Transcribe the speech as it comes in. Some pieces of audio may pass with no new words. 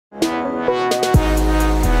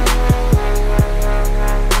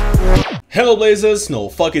Hello Blazers,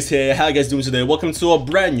 NFKRZ is here. How you guys doing today? Welcome to a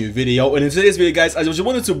brand new video, and in today's video guys, I just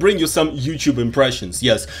wanted to bring you some YouTube impressions.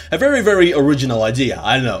 Yes, a very original idea,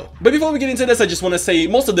 I know. But before we get into this, I just want to say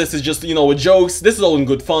most of this is just, you know, jokes. This is all in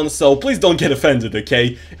good fun, so please don't get offended,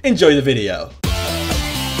 okay? Enjoy the video.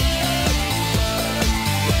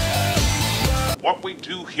 What we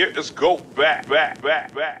do here is go back.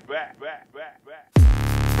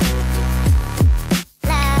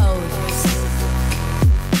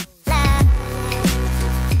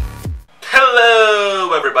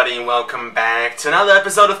 Hello everybody and welcome back to another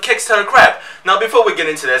episode of Kickstarter Crap. Now before we get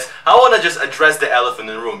into this, I want to just address the elephant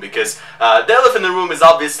in the room because the elephant in the room is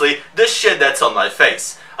obviously the shit that's on my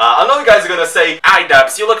face. I know you guys are gonna say,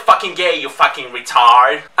 "Dubs, you look fucking gay, you fucking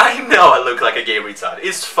retard." I know I look like a gay retard.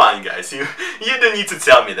 It's fine guys, you don't need to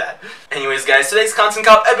tell me that. Anyways guys, today's content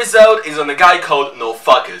call episode is on a guy called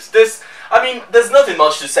NFKRZ. There's nothing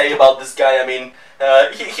much to say about this guy.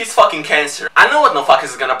 He's fucking cancer. I know what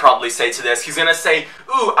NFKRZ is gonna probably say to this. He's gonna say,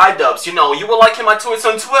 "Ooh, Dubs, you know, you were liking my tweets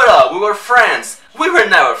on Twitter. We were friends." We were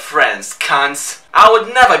never friends, cunts. I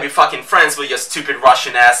would never be fucking friends with your stupid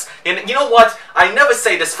Russian ass. And you know what? I never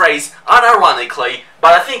say this phrase unironically,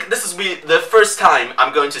 but I think this is the first time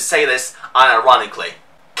I'm going to say this unironically.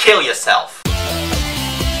 Kill yourself.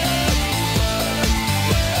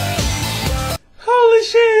 Holy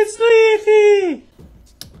shit, it's Leafy!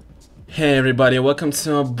 Hey everybody, welcome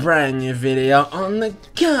to a brand new video on the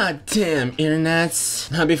goddamn internet.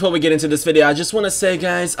 Now before we get into this video, I just want to say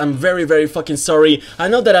guys, I'm very fucking sorry. I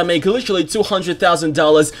know that I make literally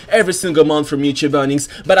 $200,000 every single month from YouTube earnings,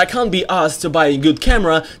 but I can't be asked to buy a good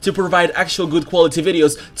camera to provide actual good quality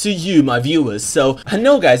videos to you, my viewers. So, I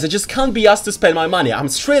know guys, I just can't be asked to spend my money. I'm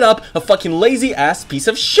straight up a fucking lazy ass piece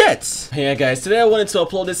of shit. Yeah guys, today I wanted to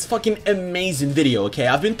upload this fucking amazing video, okay?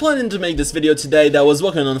 I've been planning to make this video today that I was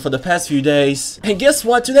working on for the past few days. And guess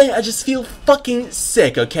what? Today I just feel fucking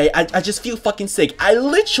sick, okay? I just feel fucking sick. I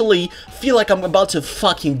literally feel like I'm about to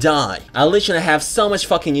fucking die. I literally have so much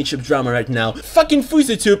fucking YouTube drama right now. Fucking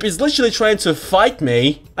FuzzyTube is literally trying to fight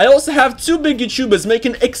me. I also have two big YouTubers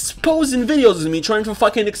making exposing videos of me, trying to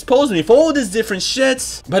fucking expose me for all this different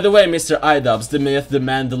shit. By the way, Mr. Dubs, the myth, the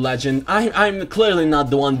man, the legend, I'm clearly not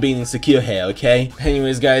the one being insecure here, okay?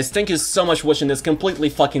 Anyways guys, thank you so much for watching this completely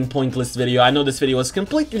fucking pointless video. I know this video was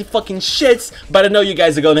completely fucking shit, but I know you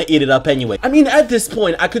guys are gonna eat it up anyway. At this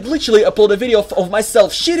point, I could literally upload a video of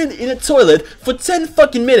myself shitting in a toilet for 10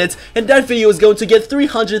 fucking minutes, and that video is going to get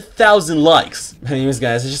 300,000 likes. Anyways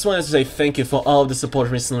guys, I just wanted to say thank you for all of the support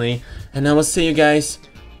recently, and I will see you guys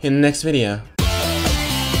in the next video.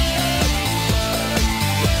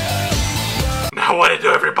 Now what to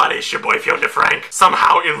do everybody, it's your boy Filthy Frank.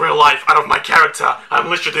 Somehow in real life, out of my character, I'm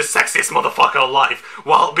literally the sexiest motherfucker alive.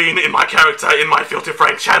 While being in my character, in my Filthy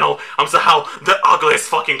Frank channel, I'm somehow the ugliest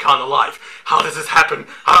fucking cunt alive. How does this happen?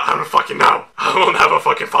 I don't fucking know. I will never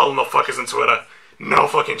fucking follow NFKRZ on Twitter. No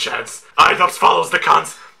fucking chance. Dubs follows the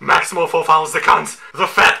cunt. Maximal4 follows the cunt. The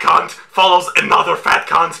fat cunt follows another fat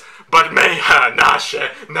cunt. But me, nah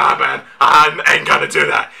shit. Nah man, I ain't gonna do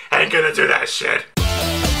that. Ain't gonna do that shit.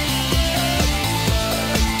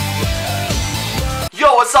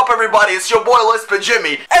 Yo, what's up everybody? It's your boy Lisp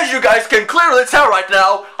Jimmy. As you guys can clearly tell right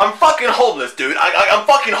now, I'm fucking homeless, dude. I'm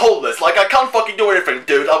fucking homeless. Like, I can't fucking do anything,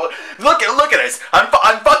 dude. Look at this. I'm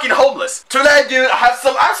fucking homeless. Today, dude, I have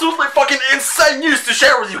some absolutely fucking insane news to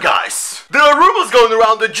share with you guys. There are rumors going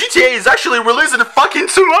around that GTA is actually releasing fucking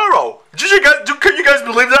tomorrow. Can you guys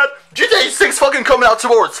believe that? GTA 6 fucking coming out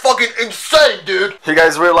tomorrow. It's fucking insane, dude. You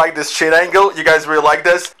guys really like this shit angle? You guys really like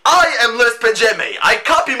this? I am Lisp Jimmy. I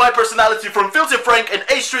copy my personality from Filthy Frank and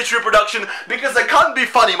H33 Production because I can't be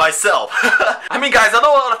funny myself. Guys, I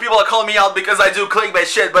know a lot of people are calling me out because I do clickbait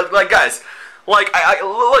shit, but like, guys, like,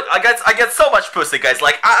 I get so much pussy, guys.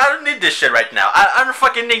 Like, I don't need this shit right now. I don't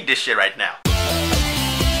fucking need this shit right now.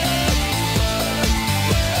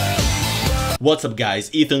 What's up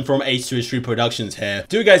guys, Ethan from H33 Productions here.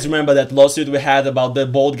 Do you guys remember that lawsuit we had about the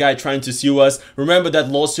bald guy trying to sue us? Remember that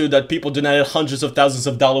lawsuit that people donated hundreds of thousands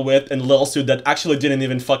of dollars with, and lawsuit that actually didn't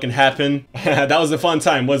even fucking happen? That was a fun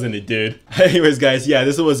time, wasn't it, dude? Anyways guys, yeah,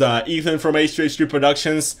 this was Ethan from H33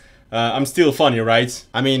 Productions. I'm still funny, right?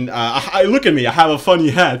 Look at me, I have a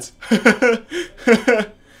funny hat.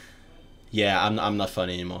 Yeah, I'm not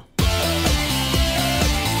funny anymore.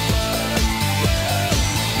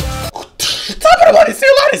 Everybody, see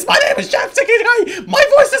you later. My name is Jacksepticeye. My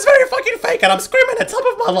voice is very fucking fake and I'm screaming at the top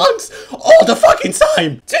of my lungs all the fucking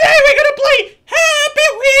time. Today we're gonna play Happy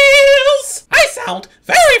Wheels. I sound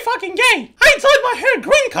very fucking gay. I dyed my hair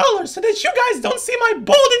green color so that you guys don't see my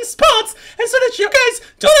balding spots and so that you guys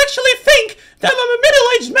don't actually think that I'm a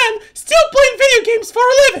middle-aged man still playing video games for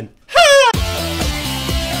a living.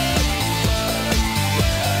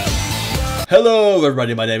 Hello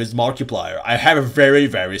everybody, my name is Markiplier. I have a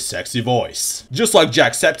very sexy voice. Just like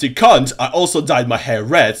Jacksepticeye, I also dyed my hair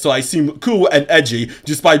red so I seem cool and edgy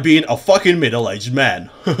despite being a fucking middle-aged man.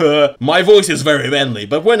 My voice is very manly,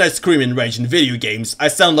 but when I scream in rage in video games, I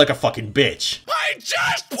sound like a fucking bitch. I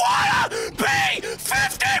just wanna be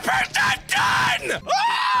 50% done!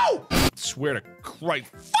 Oh! Swear to Christ.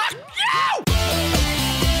 Fuck you!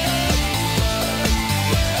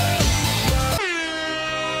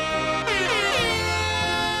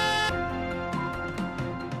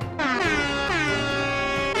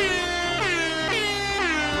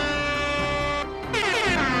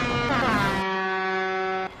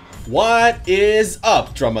 What is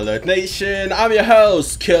up, Drum Alert Nation? I'm your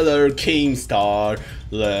host, Killer Keemstar.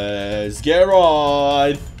 Let's get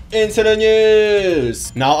right into the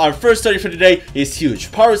news. Now, our first story for today is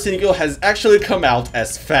huge. Parasitical has actually come out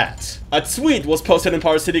as fat. A tweet was posted on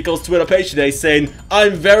Parasitical's Twitter page today saying,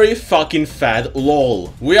 "I'm very fucking fat,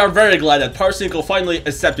 lol." We are very glad that Parasitical finally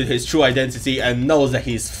accepted his true identity and knows that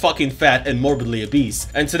he's fucking fat and morbidly obese.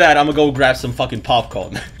 And to that, I'm gonna go grab some fucking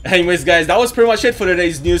popcorn. Anyways, guys, that was pretty much it for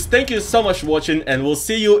today's news. Thank you so much for watching, and we'll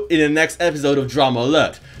see you in the next episode of Drama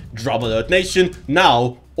Alert. Drama Alert Nation,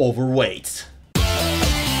 now overweight.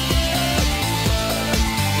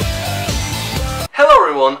 Hello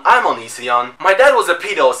everyone, I'm Onision. My dad was a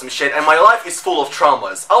pedo or some shit and my life is full of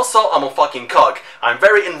traumas. Also, I'm a fucking cuck. I'm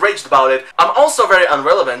very enraged about it. I'm also very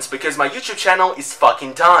irrelevant because my YouTube channel is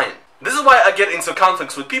fucking dying. This is why I get into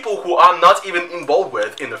conflicts with people who I'm not even involved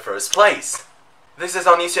with in the first place. This is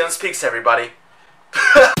Onision Speaks, everybody.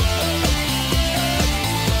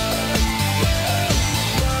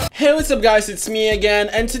 Hey, what's up guys, it's me again,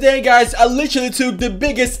 and today guys, I literally took the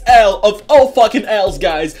biggest L of all fucking L's,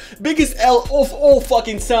 guys. Biggest L of all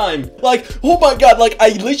fucking time. Like, oh my god, like, I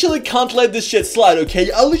literally can't let this shit slide,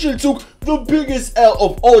 okay? I literally took the biggest L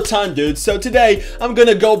of all time, dude. So today, I'm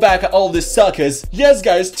gonna go back at all these suckers. Yes,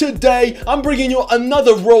 guys, today, I'm bringing you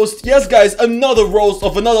another roast. Yes, guys, another roast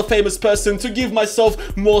of another famous person to give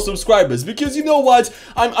myself more subscribers. Because you know what?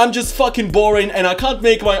 I'm just fucking boring and I can't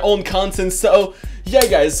make my own content, so... yeah,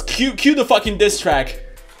 guys, cue the fucking diss track.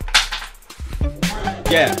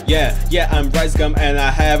 Yeah, I'm Rice Gum and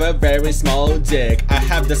I have a very small dick. I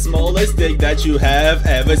have the smallest dick that you have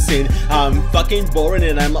ever seen. I'm fucking boring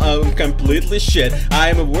and I'm completely shit.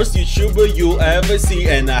 I'm the worst YouTuber you'll ever see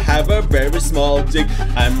and I have a very small dick.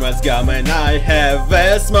 I'm Rice Gum and I have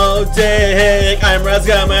a small dick. I'm Rice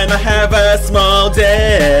Gum and I have a small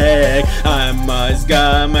dick. I'm Rice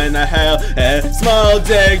Gum and I have a small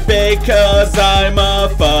dick because I'm a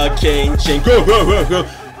fucking chink.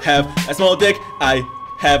 Have a small dick, I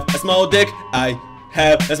have a small dick, I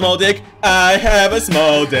have a small dick, I have a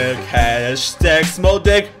small dick. Hashtag small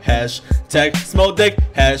dick, hashtag small dick,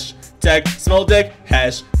 hashtag small dick,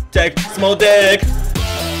 hashtag small dick.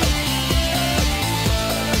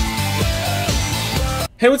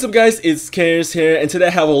 Hey, what's up guys, it's NFKRZ here, and today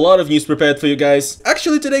I have a lot of news prepared for you guys.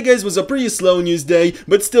 Actually, today guys was a pretty slow news day,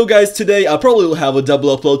 but still guys, today I probably will have a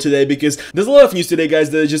double upload today because there's a lot of news today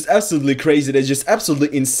guys that are just absolutely crazy, they're just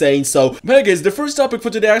absolutely insane. So, hey guys, the first topic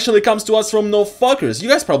for today actually comes to us from NoFuckers. You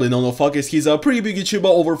guys probably know NoFuckers, he's a pretty big YouTuber,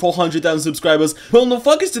 over 400,000 subscribers. Well,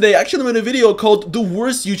 NoFuckers today actually made a video called The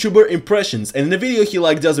Worst YouTuber Impressions, and in the video he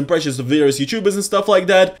like does impressions of various YouTubers and stuff like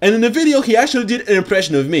that, and in the video he actually did an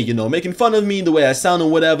impression of me, you know, making fun of me, the way I sound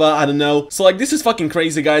and whatever, I don't know. So like, this is fucking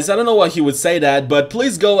crazy guys, I don't know why he would say that, but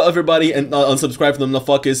please go everybody and unsubscribe from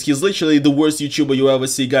NoFuckers. He's literally the worst YouTuber you ever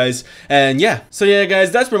see guys, and yeah. So yeah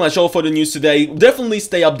guys, that's pretty much all for the news today. Definitely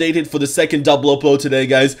stay updated for the second double upload today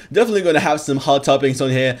guys, definitely gonna have some hot topics on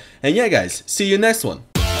here, and yeah guys, see you next one.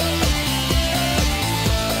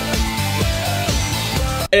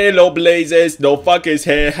 Hello blazes, NoFuckers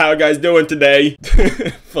here, how you guys doing today?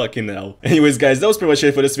 Fucking hell. Anyways guys, that was pretty much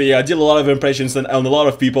it for this video. I did a lot of impressions on a lot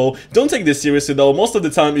of people. Don't take this seriously though, most of the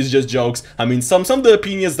time it's just jokes. I mean, some of the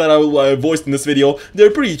opinions that I voiced in this video, they're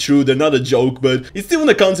pretty true, they're not a joke, but it's still in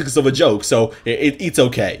the context of a joke, so it's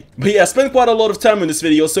okay. But yeah, I spent quite a lot of time in this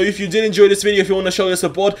video, so if you did enjoy this video, if you want to show your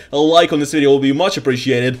support, a like on this video will be much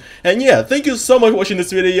appreciated. And yeah, thank you so much for watching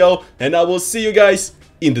this video, and I will see you guys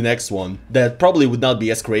in the next one, that probably would not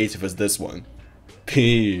be as creative as this one.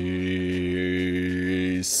 Peace.